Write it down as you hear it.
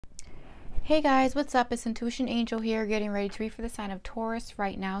Hey guys, what's up? It's Intuition Angel here, getting ready to read for the sign of Taurus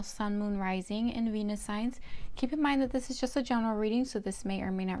right now, Sun, Moon, Rising, and Venus signs. Keep in mind that this is just a general reading, so this may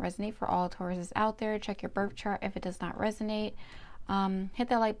or may not resonate for all Tauruses out there. Check your birth chart if it does not resonate. Hit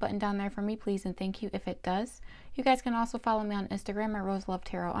that like button down there for me, please, and thank you if it does. You guys can also follow me on Instagram at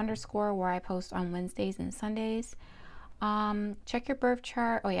roselovetarot_, where I post on Wednesdays and Sundays. Check your birth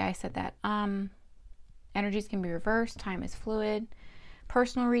chart. Oh yeah, I said that. Energies can be reversed. Time is fluid.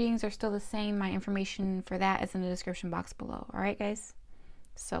 Personal readings are still the same. My information for that is in the description box below. All right, guys?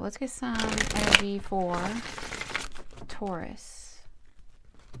 So let's get some energy for Taurus.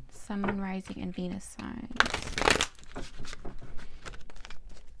 Sun, Moon, Rising, and Venus signs.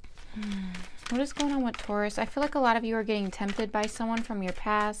 What is going on with Taurus? I feel like a lot of you are getting tempted by someone from your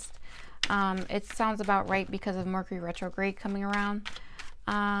past. It sounds about right because of Mercury retrograde coming around.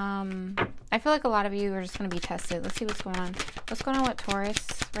 I feel like a lot of you are just going to be tested. Let's see what's going on. What's going on with Taurus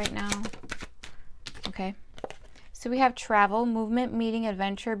right now? Okay. So we have travel, movement, meeting,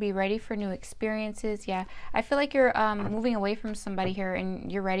 adventure. Be ready for new experiences. Yeah. I feel like you're moving away from somebody here and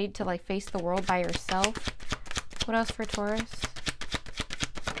you're ready to like face the world by yourself. What else for Taurus?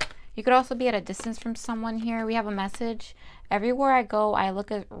 You could also be at a distance from someone here. We have a message. Everywhere I go, I look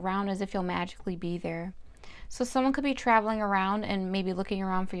around as if you'll magically be there. So someone could be traveling around and maybe looking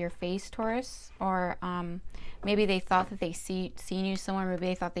around for your face, Taurus. Or maybe they thought that they seen you somewhere. Maybe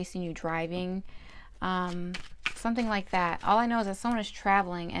they thought they seen you driving. Something like that. All I know is that someone is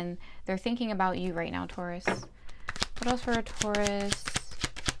traveling and they're thinking about you right now, Taurus. What else for a Taurus?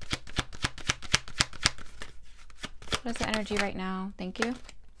 What is the energy right now? Thank you.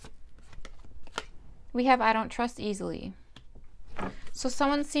 We have I don't trust easily. So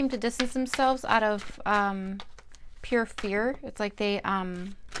someone seemed to distance themselves out of pure fear. It's like they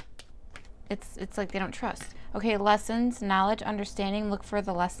it's like they don't trust. Okay, lessons, knowledge, understanding. Look for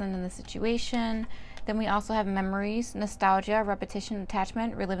the lesson in the situation. Then we also have memories, nostalgia, repetition,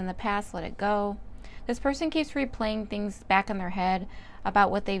 attachment, reliving the past, let it go. This person keeps replaying things back in their head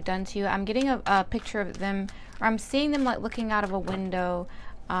about what they've done to you. I'm getting a picture of them, or I'm seeing them like looking out of a window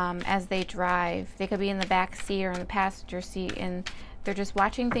as they drive. They could be in the back seat or in the passenger seat, and they're just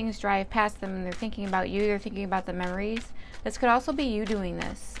watching things drive past them, and they're thinking about you. They're thinking about the memories. This could also be you doing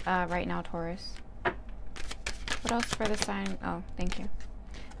this right now, Taurus. What else for the sign? Oh, thank you.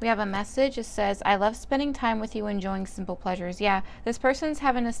 We have a message. It says, I love spending time with you, enjoying simple pleasures. Yeah, this person's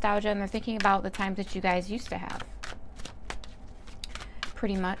having nostalgia, and they're thinking about the times that you guys used to have.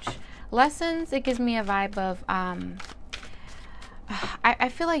 Pretty much. Lessons, it gives me a vibe of... I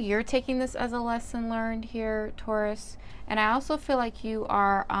feel like you're taking this as a lesson learned here, Taurus. And I also feel like you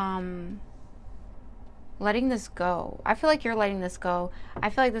are letting this go. I feel like you're letting this go.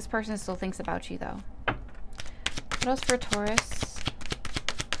 I feel like this person still thinks about you, though. What else for Taurus?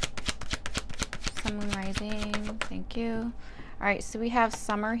 Sun, Moon, Rising. Thank you. All right, so we have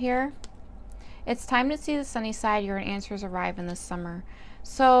summer here. It's time to see the sunny side. Your answers arrive in the summer.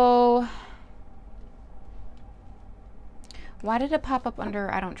 So... why did it pop up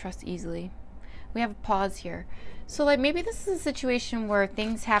under I don't trust easily? We have a pause here. So like maybe this is a situation where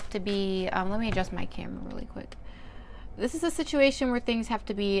things have to be, let me adjust my camera really quick. This is a situation where things have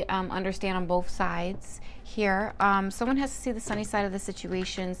to be understand on both sides here. Someone has to see the sunny side of the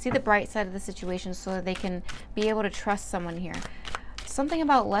situation, see the bright side of the situation so that they can be able to trust someone here. Something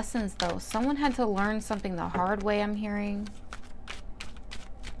about lessons though. Someone had to learn something the hard way, I'm hearing.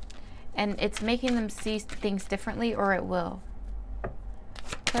 And it's making them see things differently, or it will.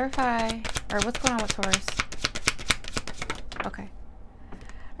 Clarify, or what's going on with Taurus? Okay.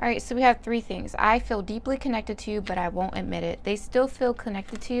 All right, so we have three things. I feel deeply connected to you, but I won't admit it. They still feel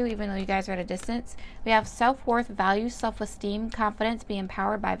connected to you, even though you guys are at a distance. We have self-worth, value, self-esteem, confidence, be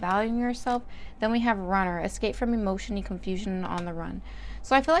empowered by valuing yourself. Then we have runner, escape from emotion and confusion, on the run.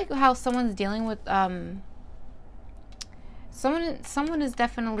 So I feel like how someone's dealing with, someone is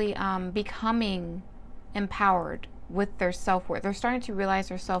definitely becoming empowered with their self-worth. They're starting to realize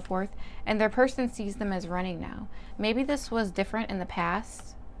their self-worth, and their person sees them as running now. Maybe this was different in the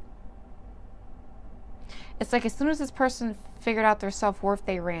past. It's like as soon as this person figured out their self-worth,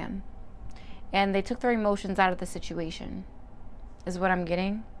 they ran. And they took their emotions out of the situation, is what I'm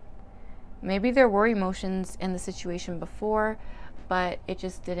getting. Maybe there were emotions in the situation before, but it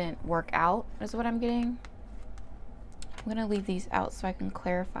just didn't work out, is what I'm getting. I'm going to leave these out so I can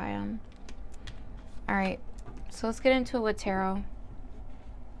clarify them. All right. So let's get into it with tarot.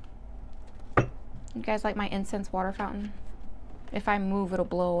 You guys like my incense water fountain? If I move, it'll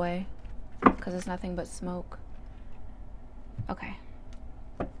blow away because it's nothing but smoke. Okay.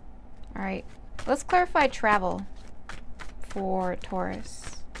 All right. Let's clarify travel for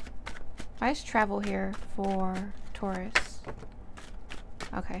Taurus. Why is travel here for Taurus?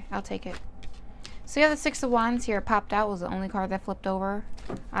 Okay, I'll take it. So you have the Six of Wands here. It popped out. Was the only card that flipped over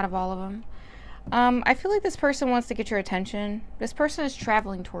out of all of them. I feel like this person wants to get your attention. This person is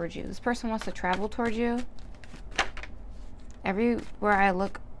traveling towards you. This person wants to travel towards you. Everywhere I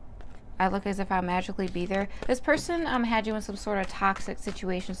look as if I'll magically be there. This person had you in some sort of toxic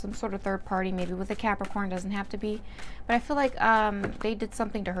situation, some sort of third party, maybe with a Capricorn, doesn't have to be. But I feel like they did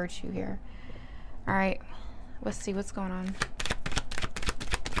something to hurt you here. All right, let's see what's going on.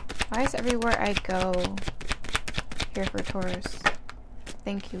 Why is everywhere I go here for Taurus?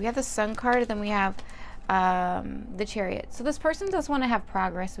 Thank you. We have the Sun card, then we have the Chariot. So this person does want to have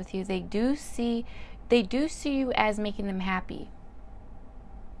progress with you. They do see you as making them happy.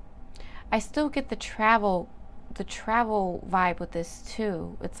 I still get the travel vibe with this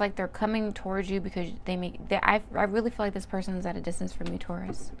too. It's like they're coming towards you because I really feel like this person is at a distance from you,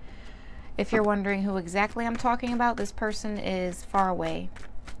 Taurus. If you're wondering who exactly I'm talking about, this person is far away.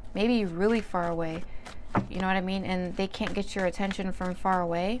 Maybe really far away. You know what I mean? And they can't get your attention from far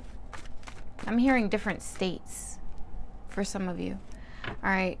away. I'm hearing different states for some of you. All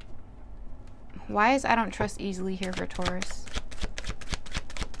right. Why is I don't trust easily here for Taurus?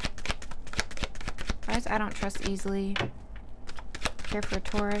 Why is I don't trust easily here for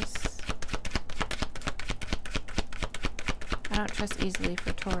Taurus? I don't trust easily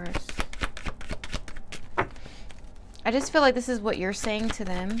for Taurus. I just feel like this is what you're saying to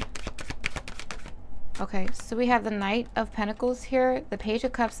them. Okay, so we have the Knight of Pentacles here, the Page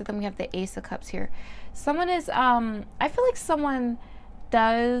of Cups, and then we have the Ace of Cups here. Someone is, I feel like someone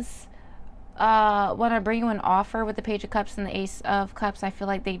does want to bring you an offer with the Page of Cups and the Ace of Cups. I feel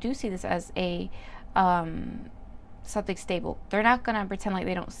like they do see this as a something stable. They're not going to pretend like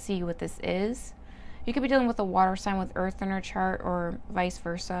they don't see what this is. You could be dealing with a water sign with Earth in their chart or vice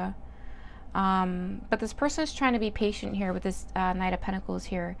versa. But this person is trying to be patient here with this Knight of Pentacles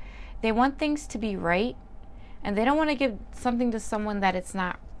here. They want things to be right, and they don't want to give something to someone that it's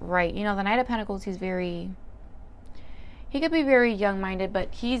not right. You know, the Knight of Pentacles, he could be very young-minded,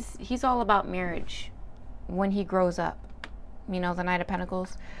 but he's all about marriage when he grows up. You know, the Knight of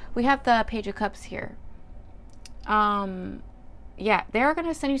Pentacles. We have the Page of Cups here. Yeah, they're going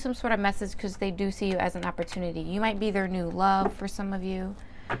to send you some sort of message because they do see you as an opportunity. You might be their new love for some of you.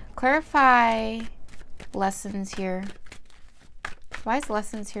 Clarify lessons here. Why is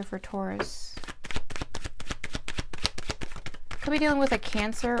lessons here for Taurus? Could be dealing with a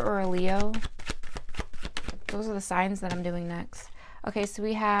Cancer or a Leo. Those are the signs that I'm doing next. Okay, so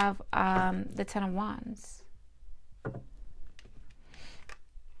we have the Ten of Wands.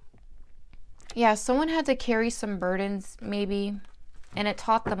 Yeah, someone had to carry some burdens maybe, and it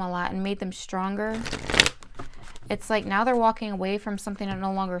taught them a lot and made them stronger. It's like now they're walking away from something that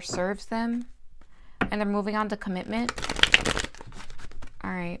no longer serves them, and they're moving on to commitment.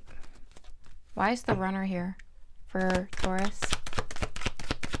 All right. Why is the Runner here for Taurus?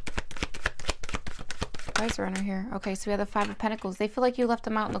 Why is the Runner here? Okay, so we have the Five of Pentacles. They feel like you left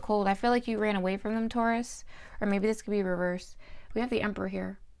them out in the cold. I feel like you ran away from them, Taurus. Or maybe this could be reversed. We have the Emperor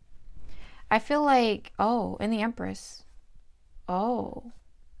here. I feel like, oh, and the Empress. Oh.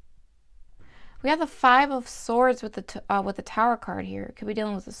 We have the Five of Swords with the Tower card here. Could be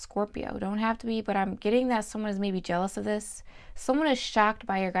dealing with a Scorpio. Don't have to be, but I'm getting that someone is maybe jealous of this. Someone is shocked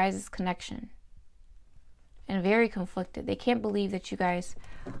by your guys' connection and very conflicted. They can't believe that you guys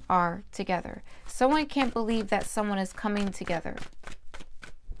are together. Someone can't believe that someone is coming together.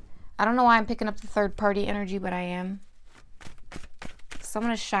 I don't know why I'm picking up the third party energy, but I am.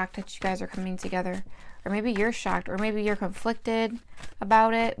 Someone is shocked that you guys are coming together. Or maybe you're shocked, or maybe you're conflicted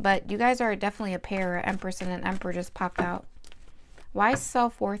about it, but you guys are definitely a pair. An Empress and an Emperor just popped out. Why is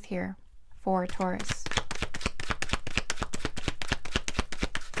self-worth here for Taurus?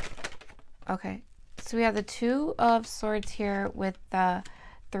 Okay, so we have the Two of Swords here with the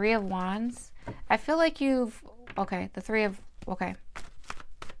Three of Wands. I feel like you've, okay, the Three of, okay.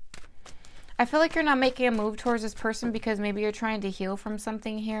 I feel like you're not making a move towards this person because maybe you're trying to heal from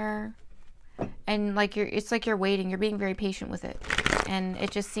something here. And like it's like you're waiting. You're being very patient with it. And it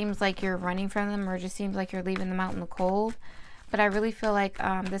just seems like you're running from them, or it just seems like you're leaving them out in the cold. But I really feel like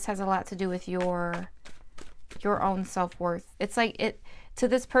this has a lot to do with your own self-worth. It's like to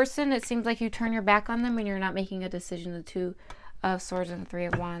this person, it seems like you turn your back on them and you're not making a decision. The Two of Swords and the Three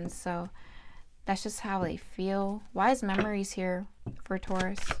of Wands. So that's just how they feel. Why is Memories here for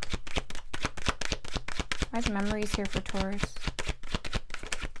Taurus? Why is Memories here for Taurus?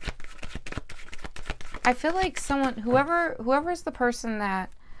 I feel like someone, whoever's the person that,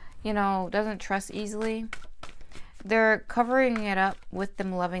 you know, doesn't trust easily, they're covering it up with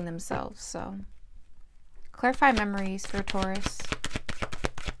them loving themselves. So clarify memories for Taurus.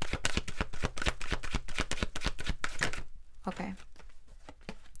 Okay.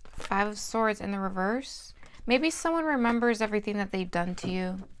 5 of Swords in the reverse. Maybe someone remembers everything that they've done to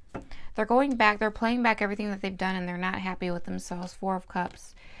you. They're going back, they're playing back everything that they've done, and they're not happy with themselves. 4 of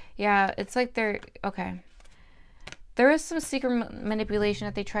Cups. Yeah, it's like they're, okay. There is some secret manipulation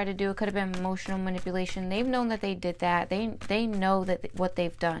that they try to do. It could have been emotional manipulation. They've known that they did that. They know that what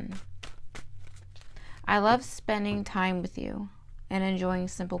they've done. I love spending time with you and enjoying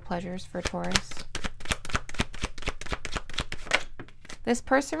simple pleasures for Taurus. This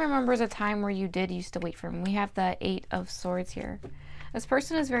person remembers a time where you did used to wait for him. We have the 8 of Swords here. This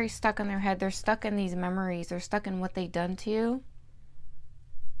person is very stuck in their head. They're stuck in these memories. They're stuck in what they've done to you.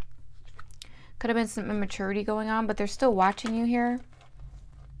 Could have been some immaturity going on, but they're still watching you here.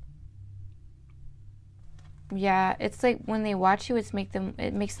 Yeah, it's like when they watch you, it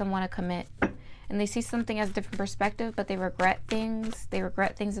makes them want to commit. And they see something as a different perspective, but they regret things. They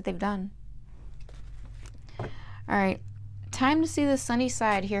regret things that they've done. All right. Time to see the sunny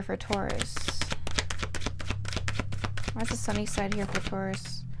side here for Taurus. Where's the sunny side here for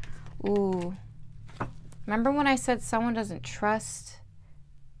Taurus? Ooh. Remember when I said someone doesn't trust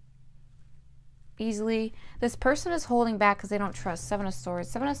easily? This person is holding back because they don't trust. 7 of Swords.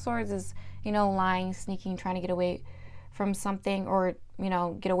 7 of Swords is, you know, lying, sneaking, trying to get away from something, or, you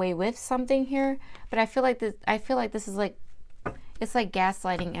know, get away with something here. But I feel like this is like, it's like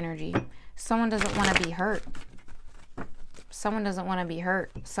gaslighting energy. Someone doesn't want to be hurt. Someone doesn't want to be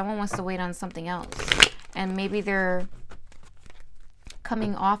hurt. Someone wants to wait on something else. And maybe they're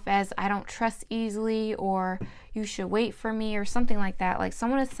coming off as, I don't trust easily, or you should wait for me, or something like that. Like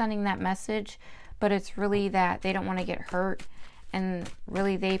someone is sending that message, but it's really that they don't want to get hurt. And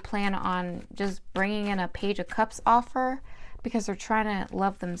really they plan on just bringing in a Page of Cups offer because they're trying to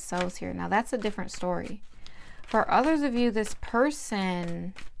love themselves here. Now that's a different story. For others of you, this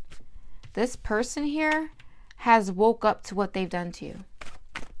person here has woke up to what they've done to you.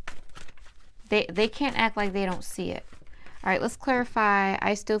 They can't act like they don't see it. All right, let's clarify.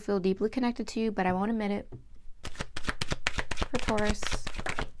 I still feel deeply connected to you, but I won't admit it. For Taurus.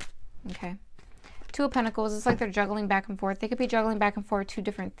 Okay. 2 of Pentacles. It's like they're juggling back and forth. They could be juggling back and forth 2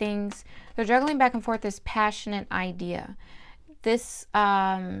 different things. They're juggling back and forth this passionate idea. This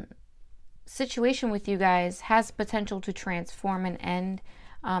situation with you guys has potential to transform and end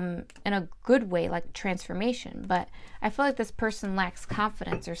in a good way, like transformation. But I feel like this person lacks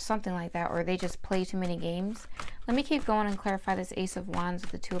confidence or something like that, or they just play too many games. Let me keep going and clarify this Ace of Wands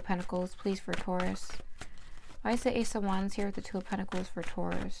with the 2 of Pentacles, please, for Taurus. Why is the Ace of Wands here with the 2 of Pentacles for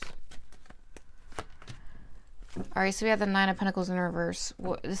Taurus? All right, so we have the 9 of Pentacles in reverse.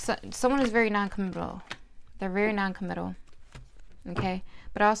 Someone is very non-committal. They're very non-committal. Okay?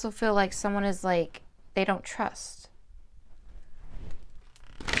 But I also feel like someone is like, they don't trust.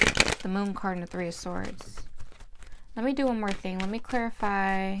 The Moon card and the 3 of Swords. Let me do one more thing. Let me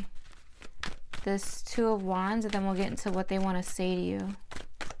clarify this 2 of Wands, and then we'll get into what they want to say to you.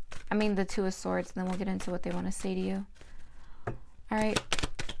 I mean the 2 of Swords, and then we'll get into what they want to say to you. All right.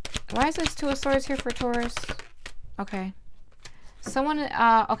 Why is this 2 of Swords here for Taurus? Okay. Someone,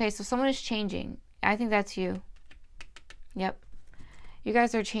 okay, so someone is changing. I think that's you. Yep. You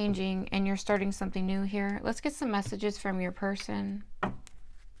guys are changing, and you're starting something new here. Let's get some messages from your person.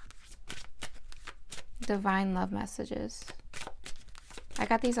 Divine love messages. I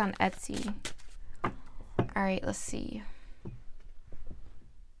got these on Etsy. All right, let's see.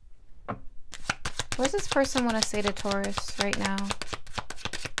 What does this person want to say to Taurus right now?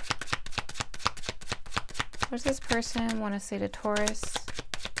 What does this person want to say to Taurus?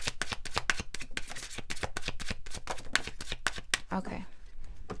 Okay.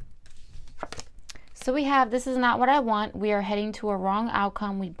 So we have, this is not what I want. We are heading to a wrong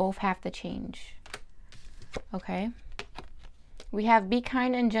outcome. We both have to change. Okay. We have be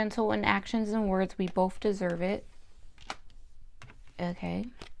kind and gentle in actions and words. We both deserve it. Okay.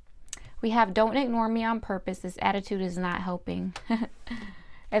 We have don't ignore me on purpose. This attitude is not helping.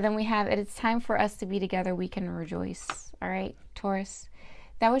 And then we have it's time for us to be together. We can rejoice. All right, Taurus.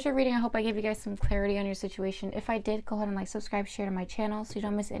 That was your reading. I hope I gave you guys some clarity on your situation. If I did, go ahead and like, subscribe, share to my channel so you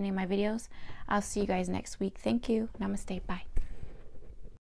don't miss any of my videos. I'll see you guys next week. Thank you. Namaste. Bye.